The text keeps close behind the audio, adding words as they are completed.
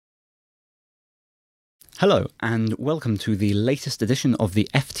Hello, and welcome to the latest edition of the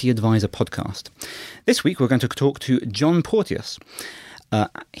FT Advisor podcast. This week we're going to talk to John Porteous.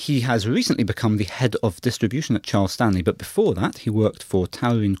 He has recently become the head of distribution at Charles Stanley, but before that he worked for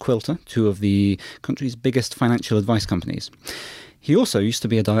Tower & Quilter, two of the country's biggest financial advice companies. He also used to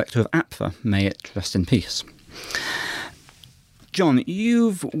be a director of APFA, may it rest in peace. John,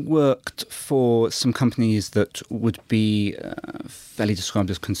 you've worked for some companies that would be fairly described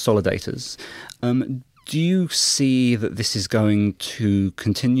as consolidators. Do you see that this is going to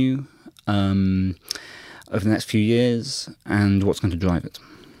continue over the next few years, and what's going to drive it?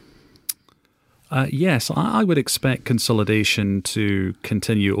 Yes, I would expect consolidation to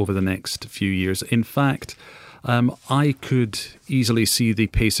continue over the next few years. In fact, I could easily see the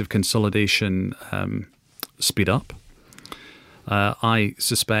pace of consolidation speed up. I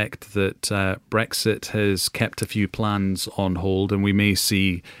suspect that Brexit has kept a few plans on hold, and we may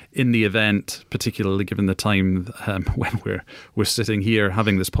see, in the event, particularly given the time when we're sitting here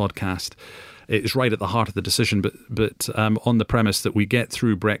having this podcast, it's right at the heart of the decision, but on the premise that we get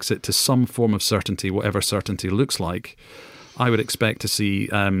through Brexit to some form of certainty, whatever certainty looks like, I would expect to see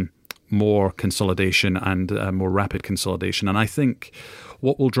more consolidation and more rapid consolidation. And I think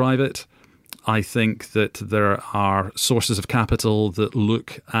what will drive it, I think that there are sources of capital that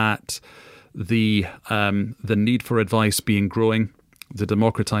look at the need for advice being growing, the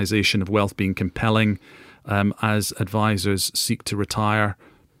democratization of wealth being compelling, as advisors seek to retire,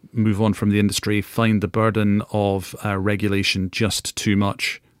 move on from the industry, find the burden of regulation just too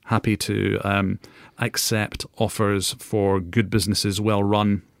much, happy to accept offers for good businesses well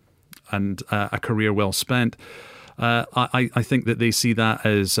run and a career well spent. I think that they see that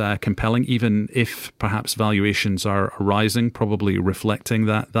as compelling, even if perhaps valuations are rising, probably reflecting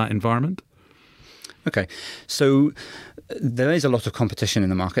that environment. Okay, so there is a lot of competition in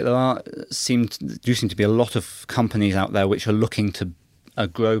the market. There do seem to be a lot of companies out there which are looking to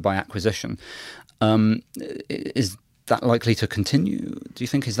grow by acquisition. Is that likely to continue? Do you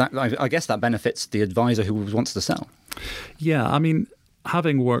think I guess that benefits the advisor who wants to sell? Yeah, I mean,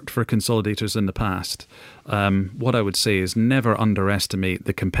 having worked for consolidators in the past, what I would say is never underestimate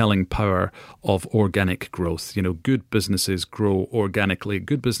the compelling power of organic growth. You know, good businesses grow organically.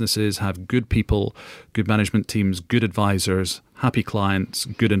 Good businesses have good people, good management teams, good advisors, happy clients,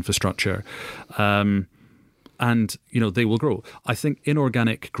 good infrastructure. And, you know, they will grow. I think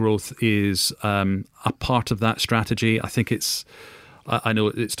inorganic growth is a part of that strategy. I think I know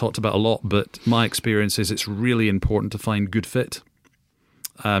it's talked about a lot, but my experience is it's really important to find good fit.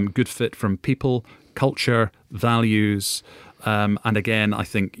 Good fit from people, culture, values, and again, I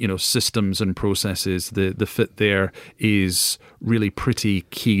think, you know, systems and processes, the fit there is really pretty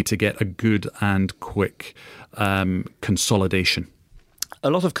key to get a good and quick consolidation. A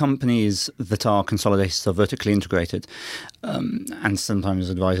lot of companies that are consolidators are vertically integrated, and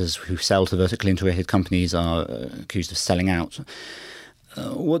sometimes advisors who sell to vertically integrated companies are accused of selling out.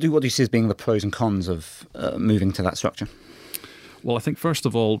 What do you see as being the pros and cons of moving to that structure? Well, I think, first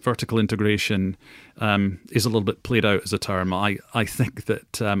of all, vertical integration is a little bit played out as a term. I think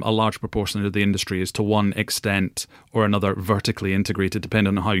that a large proportion of the industry is to one extent or another vertically integrated,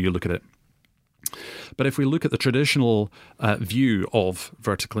 depending on how you look at it. But if we look at the traditional view of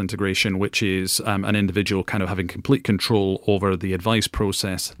vertical integration, which is an individual kind of having complete control over the advice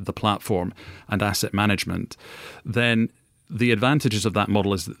process, the platform, and asset management, then the advantages of that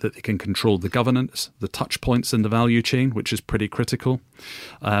model is that they can control the governance, the touch points in the value chain, which is pretty critical.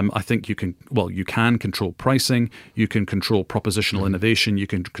 I think you can control pricing, you can control propositional innovation, you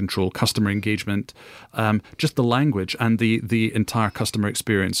can control customer engagement, just the language and the entire customer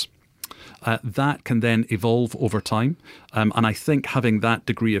experience. That can then evolve over time. And I think having that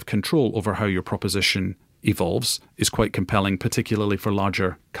degree of control over how your proposition evolves is quite compelling, particularly for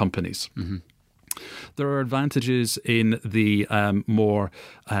larger companies. Mm-hmm. There are advantages in the more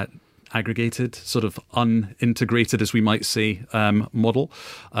aggregated, sort of unintegrated, as we might say, model.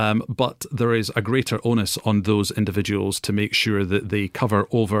 But there is a greater onus on those individuals to make sure that they cover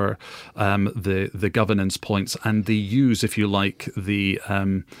over the governance points, and they use, if you like, the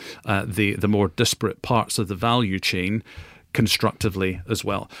more disparate parts of the value chain constructively as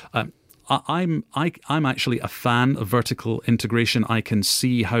well. I'm actually a fan of vertical integration. I can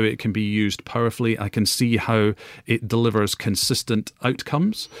see how it can be used powerfully. I can see how it delivers consistent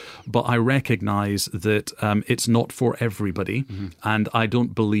outcomes, but I recognize that it's not for everybody, and I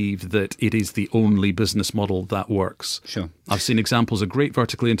don't believe that it is the only business model that works. Sure. I've seen examples of great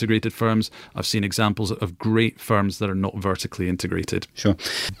vertically integrated firms. I've seen examples of great firms that are not vertically integrated. Sure.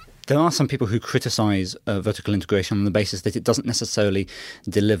 There are some people who criticise vertical integration on the basis that it doesn't necessarily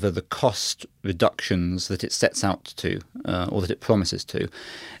deliver the cost reductions that it sets out to, or that it promises to.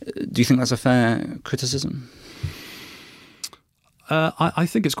 Do you think that's a fair criticism? I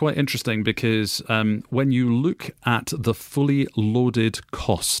think it's quite interesting because when you look at the fully loaded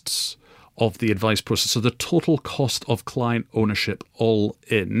costs of the advice process, so the total cost of client ownership all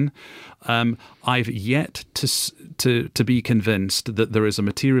in, I've yet to be convinced that there is a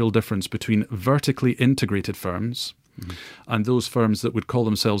material difference between vertically integrated firms and those firms that would call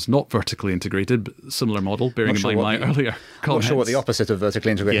themselves not vertically integrated, but similar model, bearing in mind my earlier comments. I'm not sure what the opposite of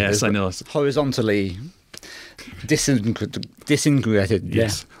vertically integrated is. Yes, I know. Horizontally disintegrated.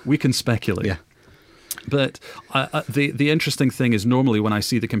 Yes, we can speculate. Yeah. But the interesting thing is normally when I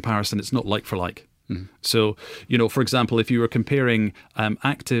see the comparison, it's not like for like. So, for example, if you were comparing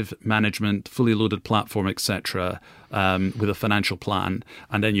active management, fully loaded platform, etc., with a financial plan,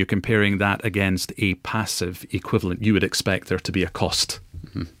 and then you're comparing that against a passive equivalent, you would expect there to be a cost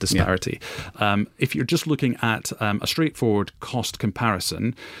disparity. Yeah. If you're just looking at a straightforward cost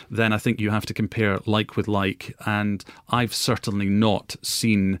comparison, then I think you have to compare like with like, and I've certainly not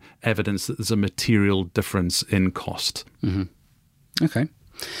seen evidence that there's a material difference in cost. Okay.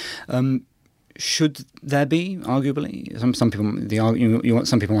 Should there be, arguably, some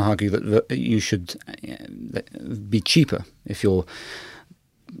people argue that you should be cheaper if you're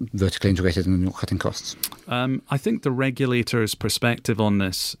vertically integrated and not cutting costs? I think the regulator's perspective on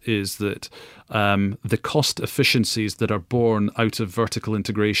this is that the cost efficiencies that are born out of vertical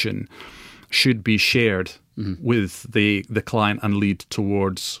integration should be shared with the client and lead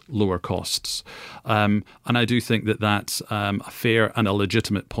towards lower costs. And I do think that that's a fair and a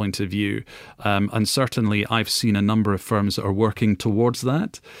legitimate point of view. And certainly I've seen a number of firms that are working towards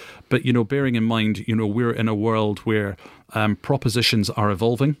that. But, bearing in mind, we're in a world where propositions are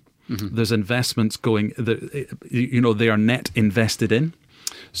evolving. There's investments going, they are net invested in.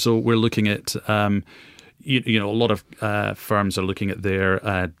 So we're looking at a lot of firms are looking at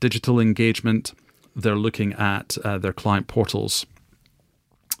their digital engagement. They're looking at their client portals,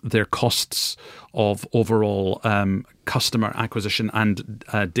 their costs of overall customer acquisition and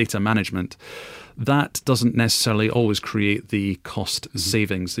data management. That doesn't necessarily always create the cost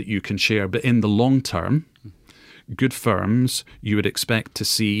savings that you can share. But in the long term, good firms you would expect to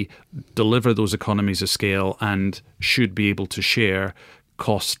see deliver those economies of scale and should be able to share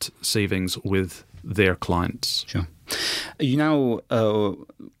cost savings with their clients. Sure. You now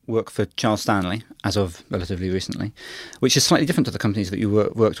work for Charles Stanley as of relatively recently, which is slightly different to the companies that you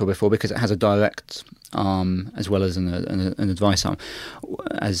worked for before because it has a direct arm as well as an advice arm.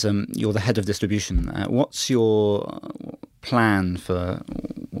 As you're the head of distribution, what's your plan for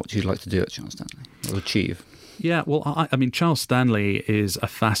what you'd like to do at Charles Stanley or achieve? Yeah, well, I mean, Charles Stanley is a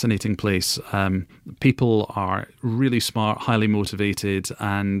fascinating place. People are really smart, highly motivated,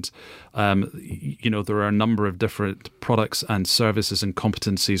 and, there are a number of different products and services and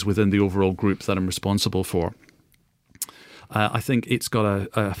competencies within the overall group that I'm responsible for. I think it's got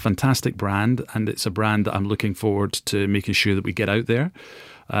a fantastic brand, and it's a brand that I'm looking forward to making sure that we get out there.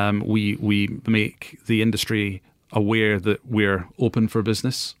 We make the industry aware that we're open for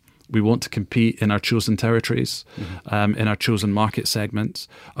business. We want to compete in our chosen territories, in our chosen market segments,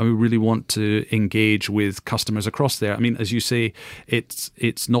 and we really want to engage with customers across there. I mean, as you say,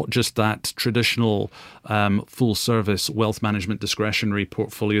 it's not just that traditional full-service wealth management discretionary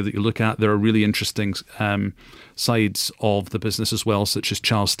portfolio that you look at. There are really interesting sides of the business as well, such as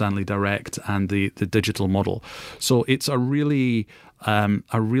Charles Stanley Direct and the digital model. So it's a really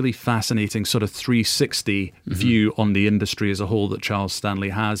fascinating sort of 360 view on the industry as a whole that Charles Stanley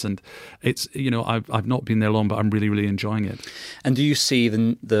has, and it's I've not been there long, but I'm really, really enjoying it. And do you see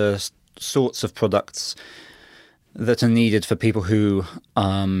the sorts of products that are needed for people who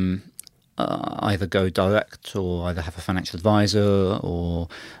either go direct or either have a financial advisor or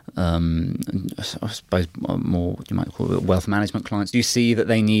I suppose more what you might call it wealth management clients? Do you see that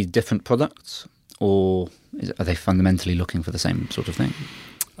they need different products, or are they fundamentally looking for the same sort of thing?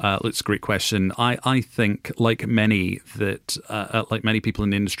 That's a great question. I think, like many people in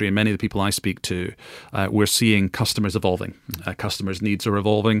the industry and many of the people I speak to, we're seeing customers evolving. Customers' needs are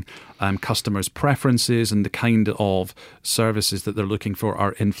evolving. Customers' preferences and the kind of services that they're looking for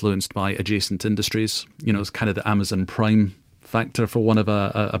are influenced by adjacent industries. It's kind of the Amazon Prime factor, for one of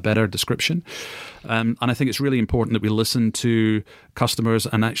a better description. And I think it's really important that we listen to customers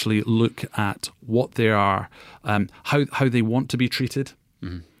and actually look at what they are, how they want to be treated.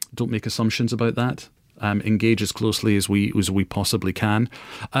 Don't make assumptions about that. engage as closely as we possibly can,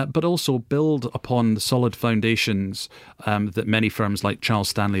 but also build upon the solid foundations that many firms like Charles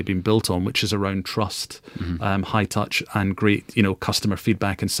Stanley have been built on, which is around trust, high touch, and great customer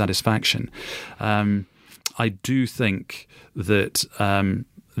feedback and satisfaction. I do think that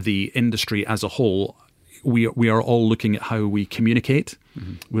the industry as a whole, we are all looking at how we communicate.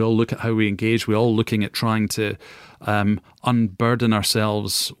 We all look at how we engage. We're all looking at trying to unburden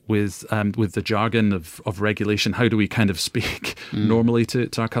ourselves with the jargon of regulation. How do we kind of speak normally to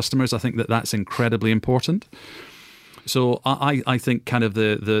our customers? I think that's incredibly important. So I think kind of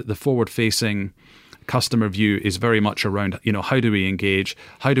the forward-facing customer view is very much around, how do we engage?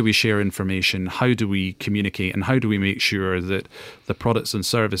 How do we share information? How do we communicate? And how do we make sure that the products and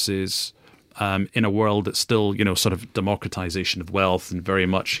services in a world that's still, sort of democratization of wealth and very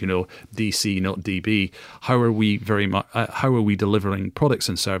much, DC, not DB, how are we delivering products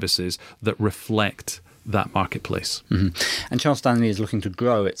and services that reflect that marketplace? And Charles Stanley is looking to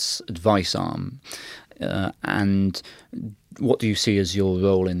grow its advice arm. And what do you see as your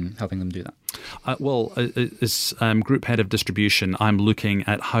role in helping them do that? As group head of distribution, I'm looking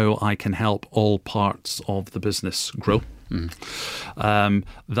at how I can help all parts of the business grow.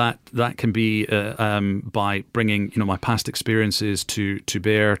 That can be by bringing my past experiences to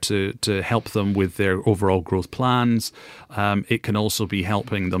bear to help them with their overall growth plans. It can also be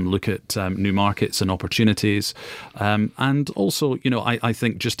helping them look at new markets and opportunities, and also I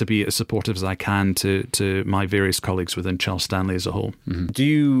think just to be as supportive as I can to my various colleagues within Charles Stanley as a whole. Do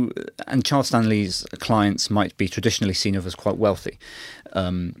you, and Charles Stanley's clients might be traditionally seen as quite wealthy.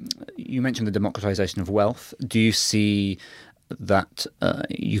 You mentioned the democratization of wealth. Do you see that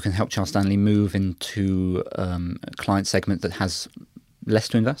you can help Charles Stanley move into a client segment that has less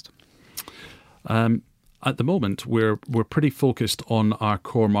to invest? At the moment, we're pretty focused on our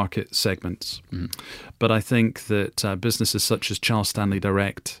core market segments. But I think that businesses such as Charles Stanley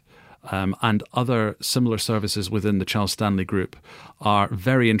Direct and other similar services within the Charles Stanley Group are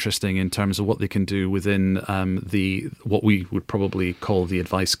very interesting in terms of what they can do within what we would probably call the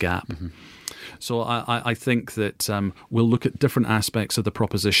advice gap. So I think that we'll look at different aspects of the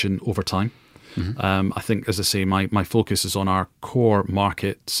proposition over time. I think, as I say, my focus is on our core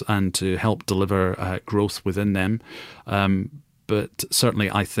markets and to help deliver growth within them. But certainly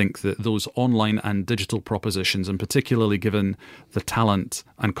I think that those online and digital propositions, and particularly given the talent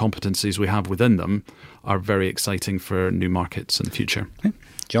and competencies we have within them, are very exciting for new markets in the future. Okay.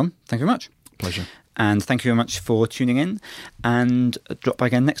 John, thank you very much. Pleasure. And thank you very much for tuning in. And drop by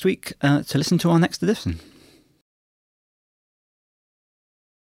again next week to listen to our next edition.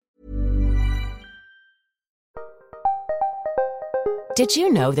 Did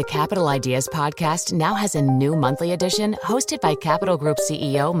you know the Capital Ideas podcast now has a new monthly edition hosted by Capital Group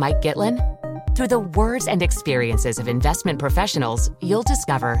CEO Mike Gitlin? Through the words and experiences of investment professionals, you'll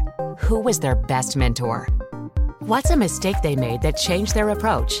discover who was their best mentor, what's a mistake they made that changed their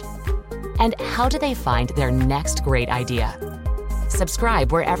approach, and how do they find their next great idea.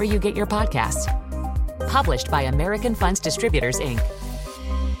 Subscribe wherever you get your podcasts. Published by American Funds Distributors, Inc.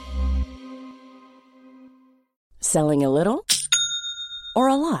 Selling a little or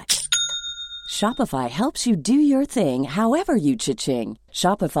a lot? Shopify helps you do your thing however you cha-ching.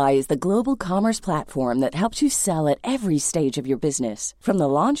 Shopify is the global commerce platform that helps you sell at every stage of your business. From the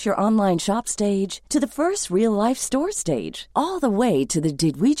launch your online shop stage to the first real-life store stage, all the way to the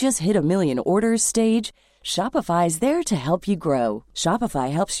did we just hit a million orders stage. Shopify is there to help you grow. Shopify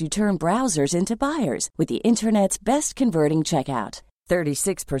helps you turn browsers into buyers with the internet's best converting checkout.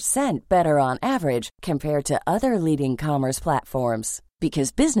 36% better on average compared to other leading commerce platforms.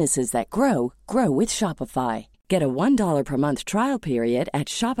 Because businesses that grow, grow with Shopify. Get a $1 per month trial period at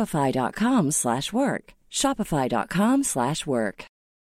shopify.com/work. Shopify.com/work.